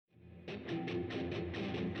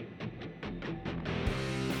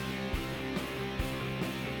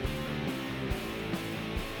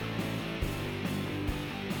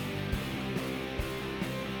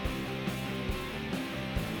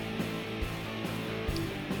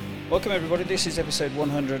Welcome everybody, this is episode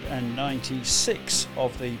 196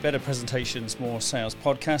 of the Better Presentations, More Sales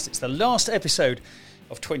podcast. It's the last episode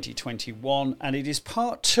of 2021 and it is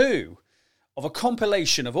part 2 of a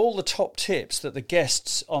compilation of all the top tips that the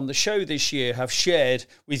guests on the show this year have shared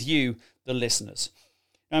with you, the listeners.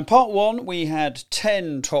 Now in part 1 we had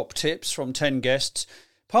 10 top tips from 10 guests.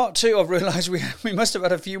 Part 2 I've realised we must have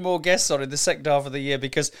had a few more guests on in the second half of the year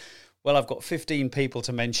because, well, I've got 15 people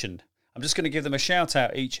to mention. I'm just going to give them a shout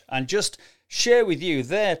out each and just share with you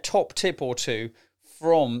their top tip or two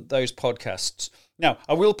from those podcasts. Now,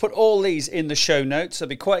 I will put all these in the show notes. There'll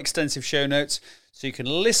be quite extensive show notes, so you can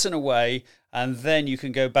listen away and then you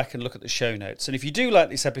can go back and look at the show notes. And if you do like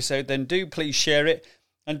this episode, then do please share it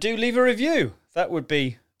and do leave a review. That would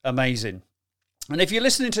be amazing. And if you're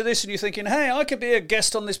listening to this and you're thinking, hey, I could be a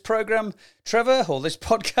guest on this program, Trevor, or this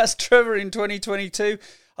podcast, Trevor, in 2022,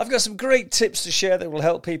 I've got some great tips to share that will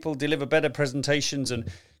help people deliver better presentations and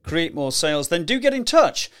create more sales, then do get in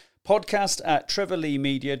touch.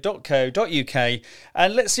 podcast@trevorleemedia.co.uk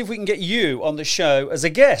and let's see if we can get you on the show as a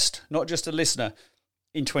guest, not just a listener,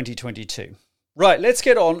 in 2022. Right, let's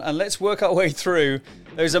get on and let's work our way through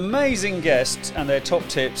those amazing guests and their top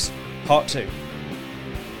tips, part 2.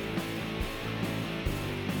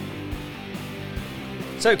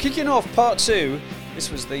 So kicking off part 2, this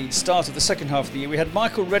was the start of the second half of the year, we had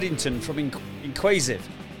Michael Reddington from Inquasive.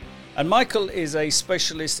 And Michael is a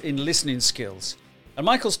specialist in listening skills. And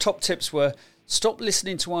Michael's top tips were stop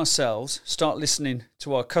listening to ourselves, start listening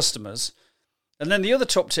to our customers. And then the other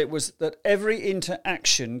top tip was that every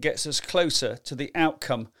interaction gets us closer to the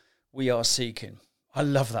outcome we are seeking. I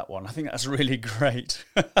love that one. I think that's really great.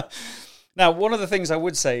 Now, one of the things I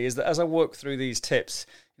would say is that as I work through these tips,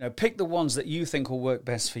 pick the ones that you think will work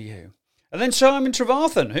best for you. And then Simon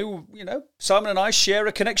Trevarthen, who, Simon and I share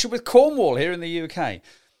a connection with Cornwall here in the UK.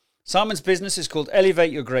 Simon's business is called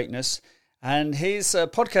Elevate Your Greatness, and his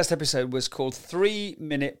podcast episode was called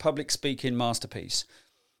 3-Minute Public Speaking Masterpiece.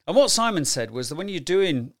 And what Simon said was that when you're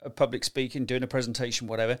doing a public speaking, doing a presentation,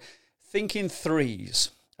 whatever, think in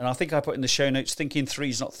threes. And I think I put in the show notes, think in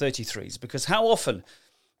threes, not 33s, because how often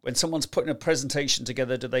when someone's putting a presentation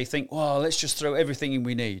together do they think, well, let's just throw everything in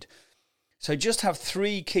we need. So just have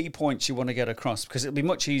 3 key points you want to get across because it'll be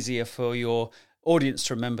much easier for your audience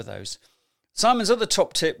to remember those. Simon's other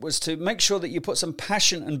top tip was to make sure that you put some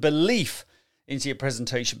passion and belief into your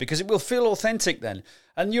presentation because it will feel authentic then.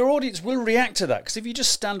 And your audience will react to that because if you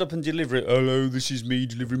just stand up and deliver it, hello, this is me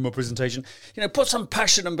delivering my presentation, put some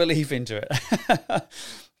passion and belief into it.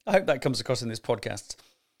 I hope that comes across in this podcast.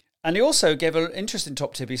 And he also gave an interesting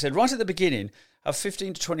top tip. He said, right at the beginning, have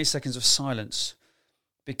 15 to 20 seconds of silence,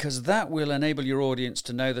 because that will enable your audience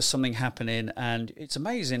to know there's something happening. And it's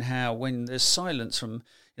amazing how when there's silence from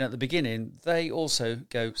at the beginning, they also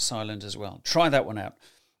go silent as well. Try that one out.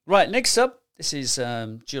 Right, next up, this is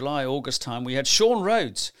July, August time, we had Sean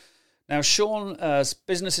Rhodes. Now, Sean's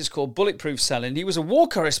business is called Bulletproof Selling. He was a war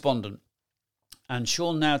correspondent. And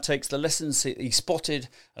Sean now takes the lessons he spotted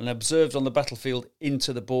and observed on the battlefield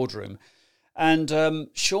into the boardroom. And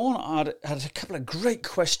Sean had a couple of great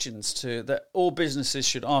questions that all businesses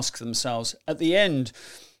should ask themselves at the end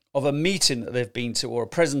of a meeting that they've been to or a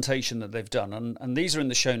presentation that they've done. And these are in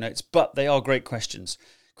the show notes, but they are great questions.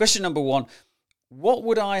 Question number 1, what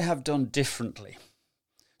would I have done differently?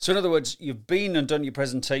 So in other words, you've been and done your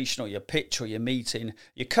presentation or your pitch or your meeting,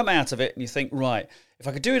 you come out of it and you think, right, if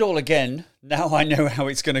I could do it all again, now I know how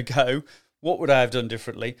it's going to go, what would I have done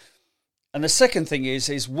differently? And the second thing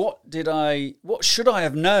is what should I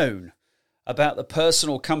have known about the person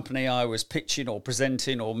or company I was pitching or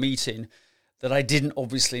presenting or meeting that I didn't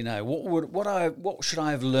obviously know? What should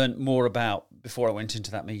I have learned more about before I went into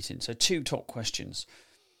that meeting? So 2 top questions.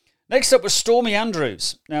 Next up was Stormy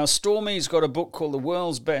Andrews. Now, Stormy's got a book called The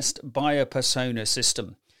World's Best Buyer Persona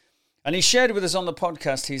System. And he shared with us on the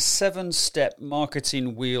podcast his 7-step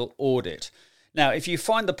marketing wheel audit. Now, if you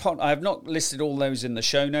find I have not listed all those in the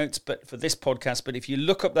show notes, but for this podcast, but if you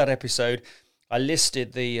look up that episode, I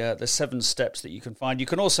listed the 7 steps that you can find. You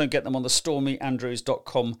can also get them on the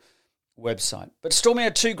stormyandrews.com website. But Stormy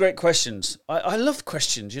had 2 great questions. I love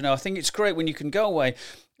questions. I think it's great when you can go away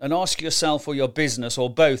and ask yourself or your business or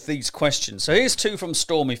both these questions. So here's 2 from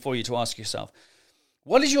Stormy for you to ask yourself.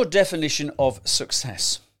 What is your definition of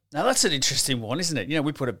success? Now, that's an interesting one, isn't it?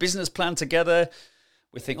 We put a business plan together.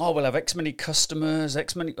 We think, we'll have X many customers,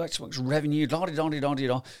 X much revenue,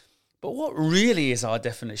 da-di-da-di-da-di-da. But what really is our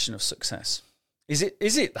definition of success? Is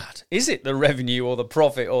it that? Is it the revenue or the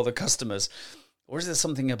profit or the customers? Or is there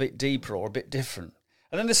something a bit deeper or a bit different?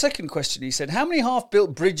 And then the second question, he said, how many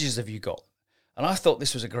half-built bridges have you got? And I thought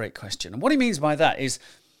this was a great question. And what he means by that is,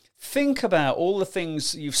 think about all the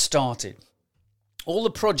things you've started, all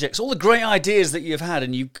the projects, all the great ideas that you've had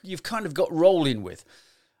and you've kind of got rolling with,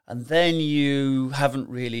 and then you haven't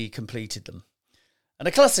really completed them. And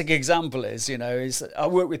a classic example is I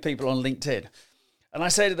work with people on LinkedIn, and I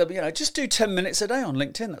say to them, just do 10 minutes a day on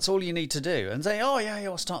LinkedIn. That's all you need to do. And they, oh, yeah,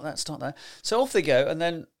 I'll start that. So off they go, and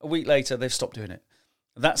then a week later, they've stopped doing it.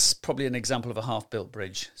 That's probably an example of a half-built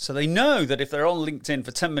bridge. So they know that if they're on LinkedIn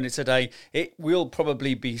for 10 minutes a day, it will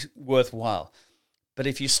probably be worthwhile. But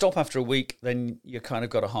if you stop after a week, then you kind of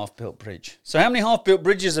got a half-built bridge. So how many half-built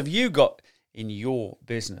bridges have you got in your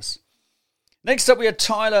business? Next up, we had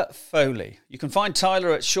Tyler Foley. You can find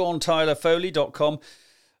Tyler at SeanTylerFoley.com.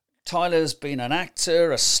 Tyler's been an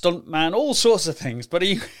actor, a stuntman, all sorts of things. But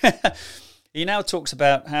he he now talks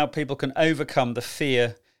about how people can overcome the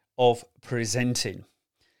fear of presenting.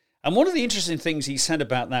 And one of the interesting things he said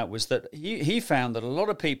about that was that he found that a lot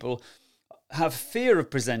of people have fear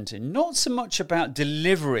of presenting, not so much about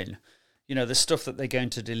delivering, the stuff that they're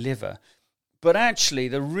going to deliver, but actually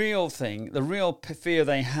the real fear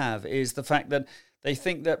they have is the fact that they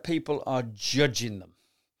think that people are judging them.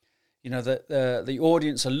 That the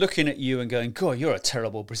audience are looking at you and going, God, you're a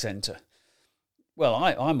terrible presenter. Well,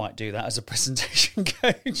 I might do that as a presentation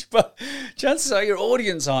coach, but chances are your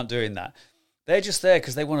audience aren't doing that. They're just there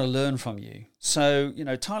because they want to learn from you. So,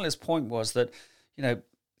 Tyler's point was that,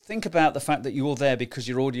 think about the fact that you're there because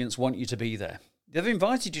your audience want you to be there. They've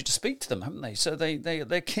invited you to speak to them, haven't they? So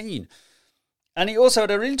they're keen. And he also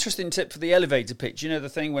had an interesting tip for the elevator pitch. The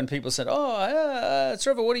thing when people said,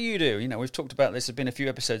 Trevor, what do you do? We've talked about this. There's been a few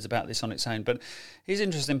episodes about this on its own. But his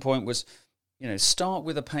interesting point was, start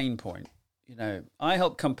with a pain point. I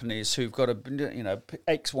help companies who've got a,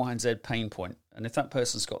 X, Y, and Z pain point. And if that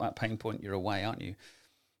person's got that pain point, you're away, aren't you?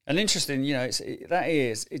 And interesting,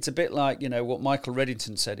 it's a bit like, what Michael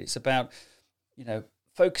Reddington said. It's about,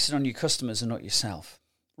 focusing on your customers and not yourself.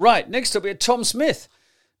 Right, next up we had Tom Smith.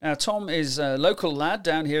 Now, Tom is a local lad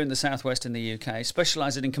down here in the southwest in the UK,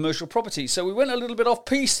 specialising in commercial property. So we went a little bit off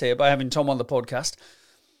piece here by having Tom on the podcast.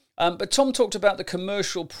 But Tom talked about the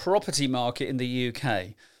commercial property market in the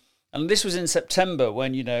UK. And this was in September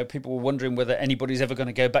when, people were wondering whether anybody's ever going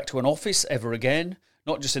to go back to an office ever again,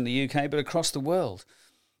 not just in the UK, but across the world.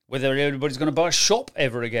 Whether everybody's going to buy a shop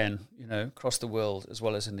ever again, across the world as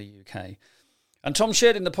well as in the UK. And Tom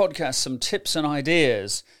shared in the podcast some tips and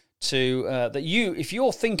ideas to that if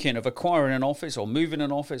you're thinking of acquiring an office or moving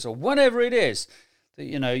an office or whatever it is, that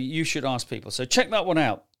you should ask people. So check that one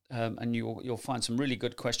out, and you'll find some really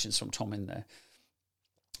good questions from Tom in there.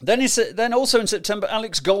 Then also in September,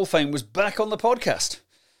 Alex Goldfane was back on the podcast.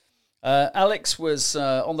 Alex was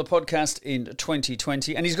on the podcast in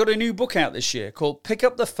 2020, and he's got a new book out this year called Pick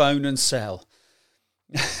Up the Phone and Sell.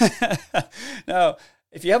 Now,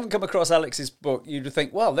 if you haven't come across Alex's book, you'd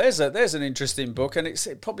think, well, there's an interesting book, and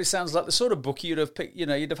it probably sounds like the sort of book you'd have picked, you'd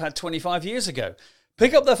have had 25 years ago.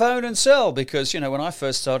 Pick up the phone and sell, because when I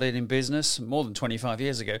first started in business more than 25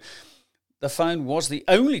 years ago, the phone was the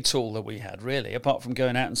only tool that we had, really, apart from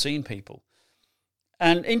going out and seeing people.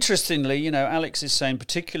 And interestingly, Alex is saying,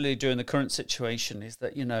 particularly during the current situation, is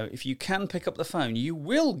that, if you can pick up the phone, you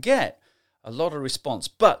will get a lot of response.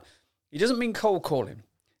 But he doesn't mean cold calling.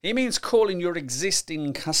 He means calling your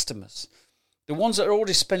existing customers, the ones that are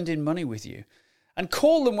already spending money with you, and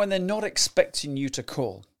call them when they're not expecting you to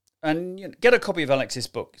call. And get a copy of Alex's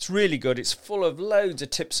book. It's really good. It's full of loads of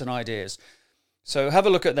tips and ideas. So have a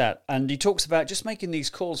look at that. And he talks about just making these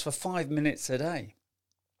calls for 5 minutes a day.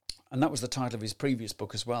 And that was the title of his previous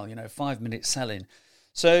book as well, 5-minute selling.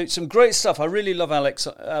 So some great stuff. I really love Alex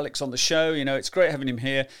on the show. It's great having him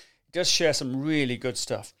here. He does share some really good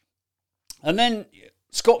stuff. And then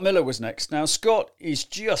Scott Miller was next. Now, Scott is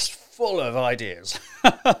just full of ideas.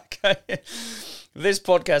 Okay. This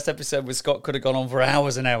podcast episode with Scott could have gone on for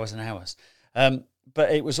hours and hours and hours.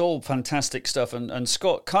 But it was all fantastic stuff. And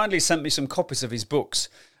Scott kindly sent me some copies of his books,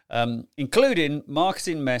 including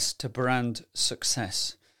Marketing Mess to Brand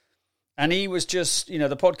Success. And he was just,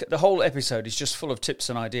 the whole episode is just full of tips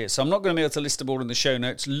and ideas. So I'm not going to be able to list them all in the show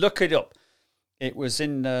notes. Look it up. It was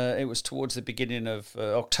towards the beginning of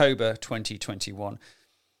October 2021.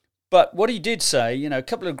 But what he did say, a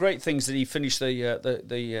couple of great things that he finished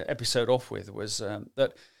the episode off with was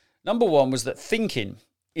that number one was that thinking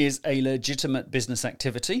is a legitimate business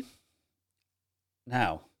activity.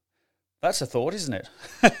 Now, that's a thought, isn't it?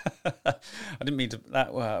 I didn't mean to.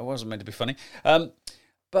 That wasn't meant to be funny.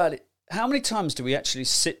 But how many times do we actually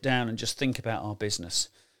sit down and just think about our business?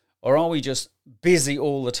 Or are we just busy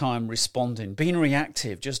all the time responding, being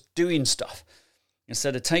reactive, just doing stuff,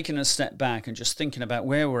 instead of taking a step back and just thinking about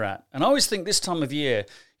where we're at? And I always think this time of year,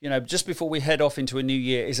 just before we head off into a new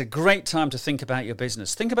year, is a great time to think about your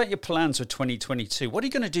business. Think about your plans for 2022. What are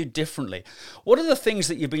you going to do differently? What are the things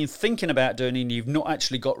that you've been thinking about doing and you've not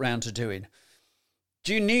actually got round to doing?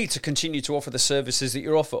 Do you need to continue to offer the services that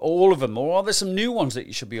you offer, all of them, or are there some new ones that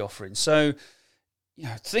you should be offering? So,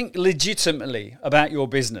 think legitimately about your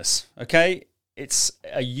business, okay? It's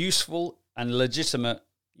a useful and legitimate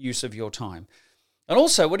use of your time. And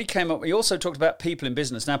also, what he also talked about people in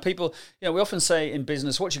business. Now, people, we often say in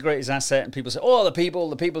business, what's your greatest asset? And people say, the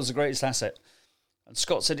people's the greatest asset. And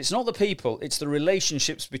Scott said, it's not the people, it's the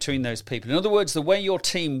relationships between those people. In other words, the way your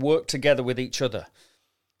team work together with each other.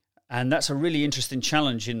 And that's a really interesting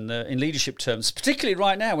challenge in leadership terms, particularly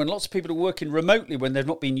right now when lots of people are working remotely when they've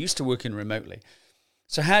not been used to working remotely.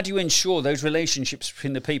 So how do you ensure those relationships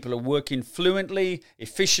between the people are working fluently,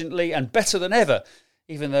 efficiently, and better than ever,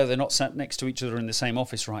 even though they're not sat next to each other in the same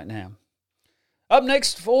office right now? Up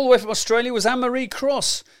next, all the way from Australia, was Anne-Marie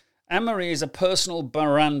Cross. Anne-Marie is a personal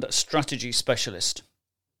brand strategy specialist.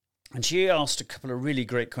 And she asked a couple of really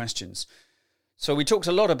great questions. So we talked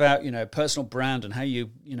a lot about, personal brand and how you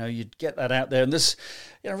get that out there. And this,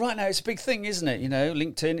 right now it's a big thing, isn't it?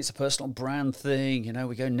 LinkedIn, it's a personal brand thing.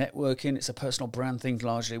 We go networking, it's a personal brand thing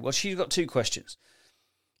largely. Well, she's got two questions.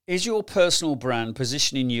 Is your personal brand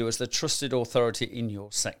positioning you as the trusted authority in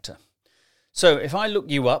your sector? So if I look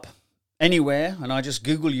you up anywhere and I just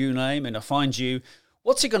Google your name and I find you,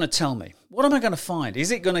 what's it going to tell me? What am I going to find? Is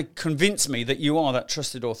it going to convince me that you are that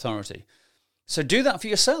trusted authority? So do that for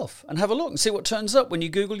yourself and have a look and see what turns up when you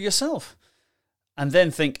Google yourself. And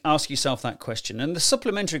then ask yourself that question. And the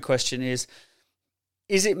supplementary question is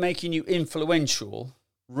it making you influential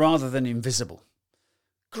rather than invisible?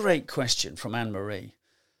 Great question from Anne-Marie.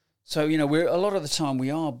 So, a lot of the time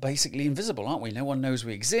we are basically invisible, aren't we? No one knows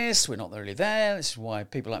we exist. We're not really there. This is why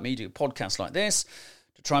people like me do podcasts like this,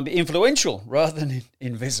 to try and be influential rather than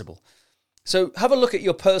invisible. So have a look at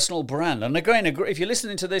your personal brand. And again, if you're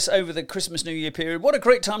listening to this over the Christmas, New Year period, what a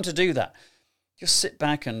great time to do that. Just sit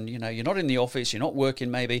back and, you're not in the office, you're not working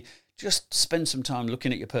maybe. Just spend some time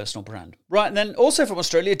looking at your personal brand. Right, and then also from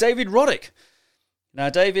Australia, David Roddick. Now,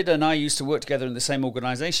 David and I used to work together in the same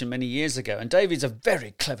organisation many years ago, and David's a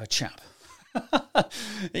very clever chap.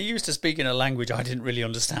 He used to speak in a language I didn't really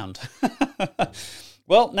understand.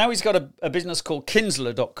 Well, now he's got a business called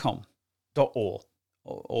Kinsler.com.org.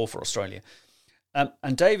 Or for Australia.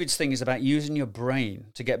 And David's thing is about using your brain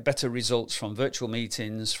to get better results from virtual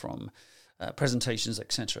meetings, from presentations,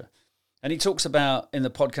 etc. And he talks about, in the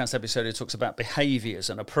podcast episode, he talks about behaviours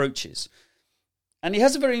and approaches. And he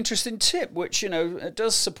has a very interesting tip, which,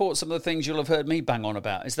 does support some of the things you'll have heard me bang on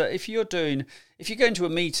about, is that if you're going to a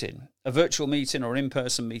meeting, a virtual meeting or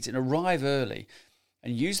in-person meeting, arrive early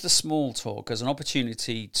and use the small talk as an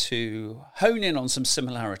opportunity to hone in on some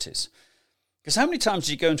similarities. Because how many times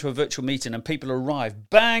do you go into a virtual meeting and people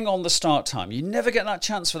arrive bang on the start time? You never get that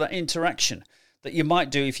chance for that interaction that you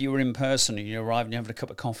might do if you were in person and you arrive and you're having a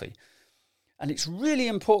cup of coffee. And it's really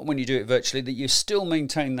important when you do it virtually that you still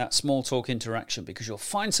maintain that small talk interaction, because you'll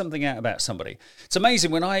find something out about somebody. It's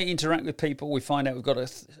amazing, when I interact with people, we find out we've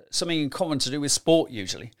got something in common to do with sport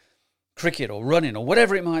usually, cricket or running or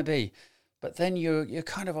whatever it might be. But then you're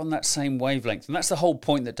kind of on that same wavelength. And that's the whole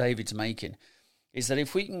point that David's making. Is that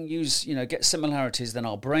if we can get similarities, then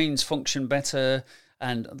our brains function better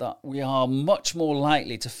and that we are much more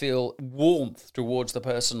likely to feel warmth towards the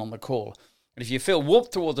person on the call. And if you feel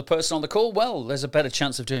warmth towards the person on the call, well, there's a better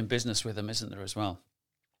chance of doing business with them, isn't there, as well?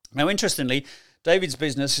 Now, interestingly, David's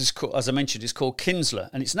business, as I mentioned, is called Kinsler,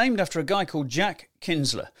 and it's named after a guy called Jack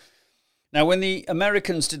Kinsler. Now, when the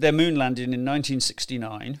Americans did their moon landing in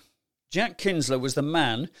 1969, Jack Kinsler was the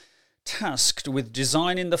man tasked with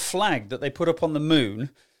designing the flag that they put up on the moon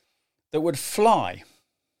that would fly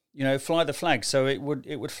the flag, so it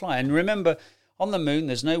would fly. And remember, on the moon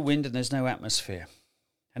there's no wind and there's no atmosphere,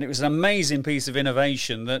 and it was an amazing piece of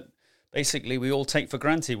innovation that basically we all take for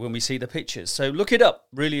granted when we see the pictures. So look it up,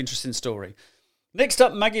 really interesting story. Next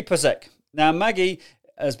up, Maggie Pazek. Now Maggie,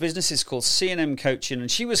 as business is called C&M Coaching, and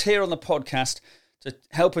she was here on the podcast to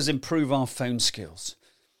help us improve our phone skills.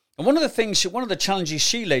 And one of the challenges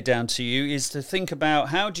she laid down to you is to think about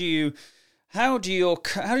how does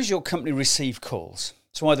your company receive calls?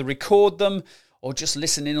 To either record them or just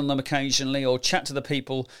listen in on them occasionally or chat to the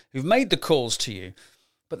people who've made the calls to you.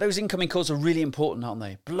 But those incoming calls are really important, aren't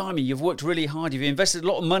they? Blimey, you've worked really hard. You've invested a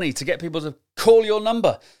lot of money to get people to call your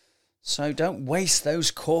number. So don't waste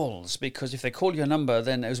those calls, because if they call your number,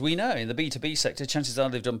 then as we know, in the B2B sector, chances are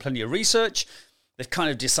they've done plenty of research. They've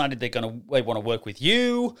kind of decided they want to work with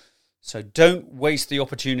you. So don't waste the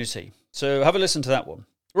opportunity. So have a listen to that one.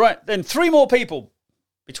 Right, then 3 more people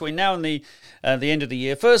between now and the end of the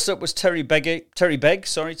year. First up was Terry Begg.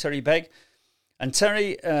 And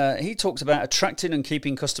Terry, he talks about attracting and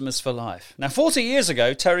keeping customers for life. Now, 40 years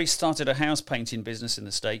ago, Terry started a house painting business in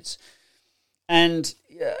the States. And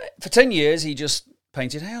for 10 years, he just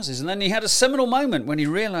painted houses. And then he had a seminal moment when he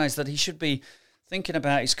realized that he should be thinking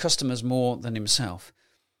about his customers more than himself.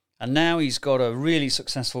 And now he's got a really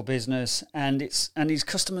successful business, and his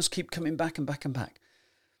customers keep coming back and back and back.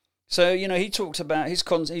 So, he talked about he's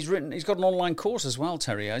got an online course as well,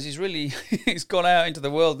 Terry has. He's gone out into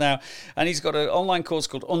the world now, and he's got an online course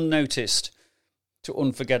called Unnoticed to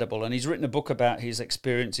Unforgettable, and he's written a book about his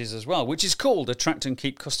experiences as well, which is called Attract and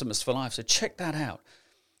Keep Customers for Life. So check that out.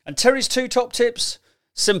 And Terry's 2 top tips,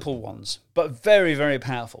 simple ones, but very, very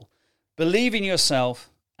powerful. Believe in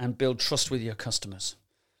yourself and build trust with your customers.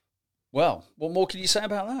 Well, what more can you say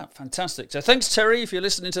about that? Fantastic. So thanks, Terry, if you're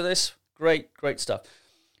listening to this. Great, great stuff.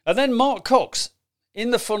 And then Mark Cox,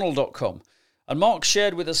 inthefunnel.com. And Mark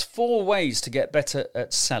shared with us 4 ways to get better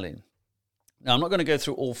at selling. Now, I'm not going to go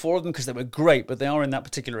through all 4 of them because they were great, but they are in that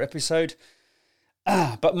particular episode.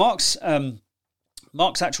 But Mark's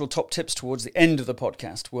actual top tips towards the end of the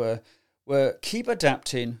podcast were keep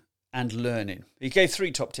adapting and learning. He gave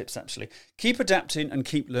 3 top tips, actually. Keep adapting and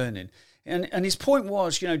keep learning. And his point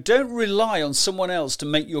was, don't rely on someone else to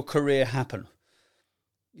make your career happen.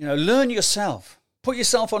 Learn yourself. Put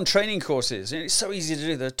yourself on training courses. It's so easy to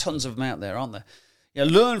do. There are tons of them out there, aren't there?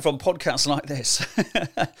 Learn from podcasts like this.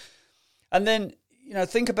 And then,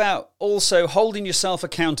 think about also holding yourself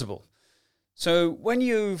accountable. So when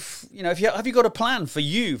have you got a plan for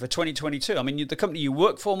 2022? I mean, the company you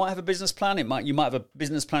work for might have a business plan. You might have a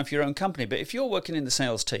business plan for your own company. But if you're working in the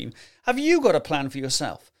sales team, have you got a plan for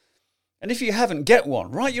yourself? And if you haven't, get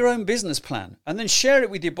one. Write your own business plan and then share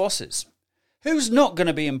it with your bosses. Who's not going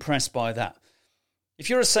to be impressed by that? If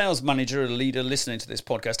you're a sales manager or a leader listening to this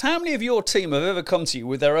podcast, how many of your team have ever come to you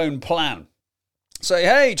with their own plan? Say,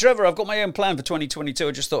 hey, Trevor, I've got my own plan for 2022.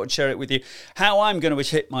 I just thought I'd share it with you, how I'm going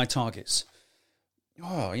to hit my targets.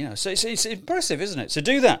 Oh, so it's impressive, isn't it? So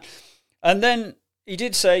do that. And then he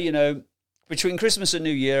did say, between Christmas and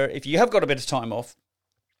New Year, if you have got a bit of time off,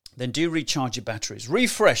 then do recharge your batteries,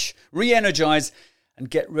 refresh, re-energize, and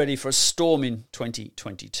get ready for a storming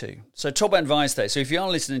 2022. So top advice there. So if you are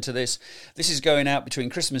listening to this is going out between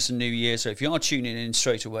Christmas and New Year. So if you are tuning in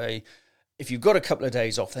straight away, if you've got a couple of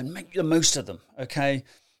days off, then make the most of them, okay?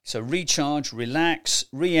 So recharge, relax,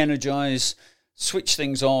 re-energize, switch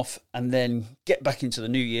things off, and then get back into the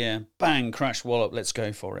new year. Bang, crash, wallop, let's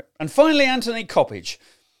go for it. And finally, Anthony Coppage.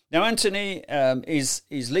 Now, Anthony is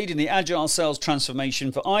leading the Agile Sales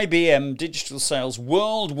Transformation for IBM Digital Sales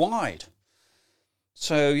worldwide.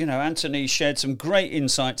 So, Anthony shared some great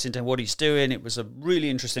insights into what he's doing. It was a really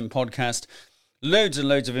interesting podcast. Loads and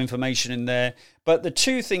loads of information in there. But the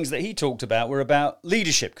 2 things that he talked about were about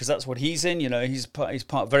leadership, because that's what he's in. He's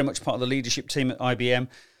very much part of the leadership team at IBM.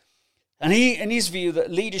 And in his view,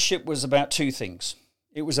 that leadership was about 2 things.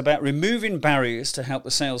 It was about removing barriers to help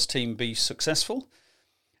the sales team be successful.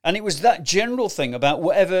 And it was that general thing about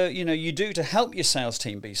whatever, you do to help your sales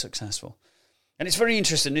team be successful. And it's very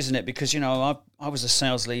interesting, isn't it? Because, I was a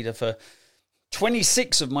sales leader for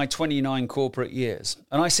 26 of my 29 corporate years.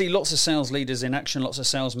 And I see lots of sales leaders in action, lots of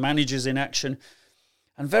sales managers in action.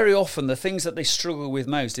 And very often the things that they struggle with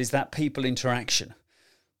most is that people interaction.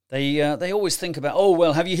 They always think about, oh,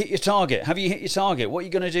 well, have you hit your target? Have you hit your target? What are you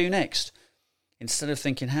going to do next? Instead of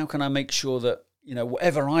thinking, how can I make sure that,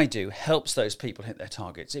 whatever I do helps those people hit their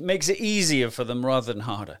targets? It makes it easier for them rather than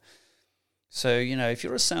harder. So, if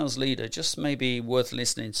you're a sales leader, just maybe worth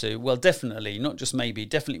listening to, well, definitely, not just maybe,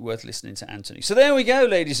 definitely worth listening to Anthony. So there we go,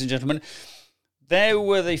 ladies and gentlemen. There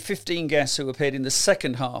were the 15 guests who appeared in the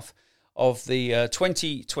second half of the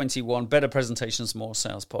 2021 Better Presentations, More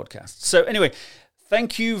Sales podcast. So anyway,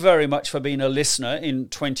 thank you very much for being a listener in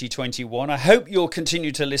 2021. I hope you'll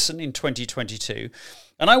continue to listen in 2022.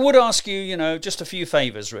 And I would ask you, just a few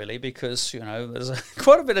favors, really, because, there's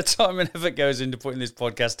quite a bit of time and effort goes into putting this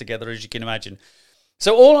podcast together, as you can imagine.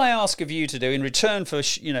 So all I ask of you to do in return for,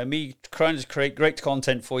 me trying to create great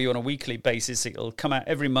content for you on a weekly basis, it'll come out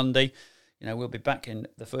every Monday. We'll be back in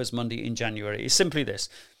the first Monday in January. It's simply this.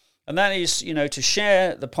 And that is, to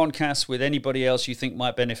share the podcast with anybody else you think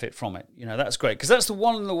might benefit from it. That's great, because that's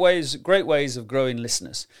one of the great ways of growing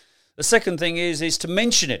listeners. The second thing is to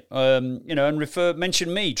mention it, and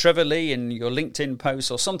mention me, Trevor Lee, in your LinkedIn post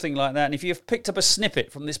or something like that. And if you've picked up a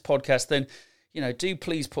snippet from this podcast, then, do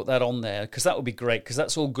please put that on there, because that would be great, because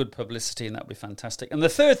that's all good publicity and that would be fantastic. And the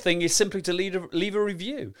third thing is simply to leave a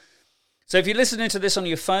review. So if you're listening to this on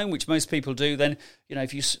your phone, which most people do, then,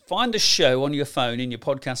 if you find the show on your phone in your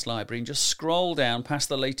podcast library and just scroll down past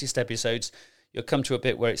the latest episodes, you'll come to a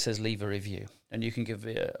bit where it says leave a review. And you can give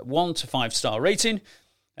it a 1 to 5 star rating,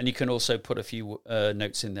 and you can also put a few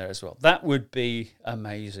notes in there as well. That would be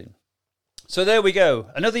amazing. So there we go.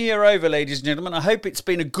 Another year over, ladies and gentlemen. I hope it's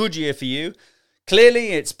been a good year for you.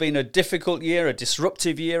 Clearly, it's been a difficult year, a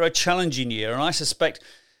disruptive year, a challenging year, and I suspect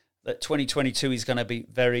that 2022 is going to be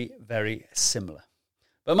very, very similar.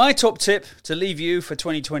 But my top tip to leave you for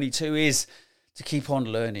 2022 is to keep on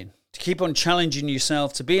learning, to keep on challenging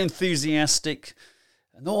yourself, to be enthusiastic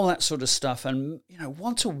and all that sort of stuff, and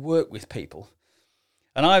want to work with people.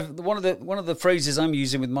 And one of the phrases I'm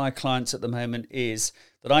using with my clients at the moment is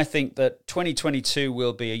that I think that 2022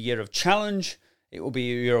 will be a year of challenge. It will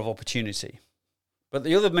be a year of opportunity. But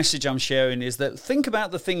the other message I'm sharing is that think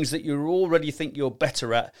about the things that you already think you're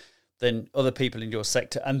better at than other people in your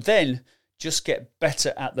sector, and then just get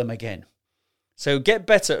better at them again. So get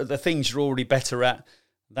better at the things you're already better at.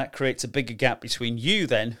 That creates a bigger gap between you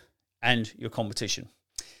then and your competition.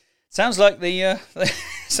 Sounds like the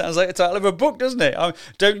title of a book, doesn't it?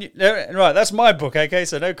 Right, that's my book, okay?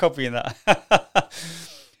 So no copying that.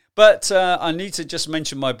 But I need to just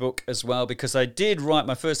mention my book as well, because I did write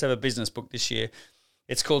my first ever business book this year.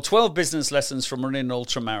 It's called 12 Business Lessons from Running an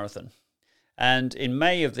Ultra Marathon. And in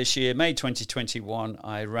May of this year, May 2021,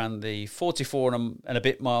 I ran the 44 and a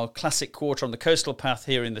bit mile classic quarter on the coastal path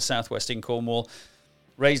here in the southwest in Cornwall.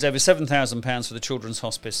 Raised over £7,000 for the Children's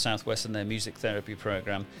Hospice Southwest and their music therapy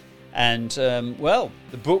programme. And,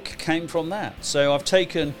 the book came from that. So I've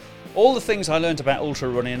taken all the things I learned about ultra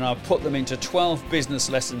running and I've put them into 12 business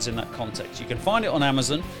lessons in that context. You can find it on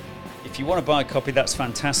Amazon. If you want to buy a copy, that's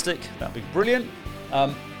fantastic. That'd be brilliant.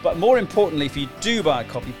 But more importantly, if you do buy a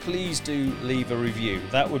copy, please do leave a review.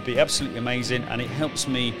 That would be absolutely amazing, and it helps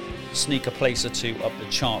me sneak a place or two up the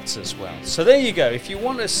charts as well. So there you go. If you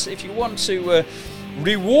want to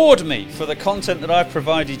reward me for the content that I've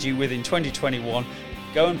provided you with in 2021,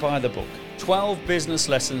 go and buy the book, 12 Business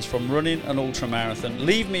Lessons from Running an Ultra Marathon.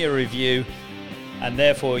 Leave me a review, and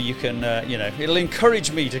therefore you can, it'll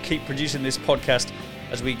encourage me to keep producing this podcast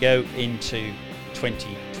as we go into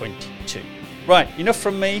 2022. Right, enough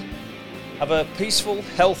from me. Have a peaceful,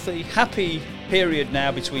 healthy, happy period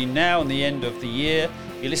now between now and the end of the year.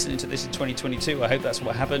 If you're listening to this in 2022, I hope that's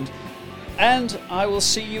what happened. And I will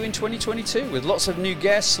see you in 2022 with lots of new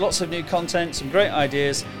guests, lots of new content, some great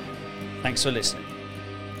ideas. Thanks for listening.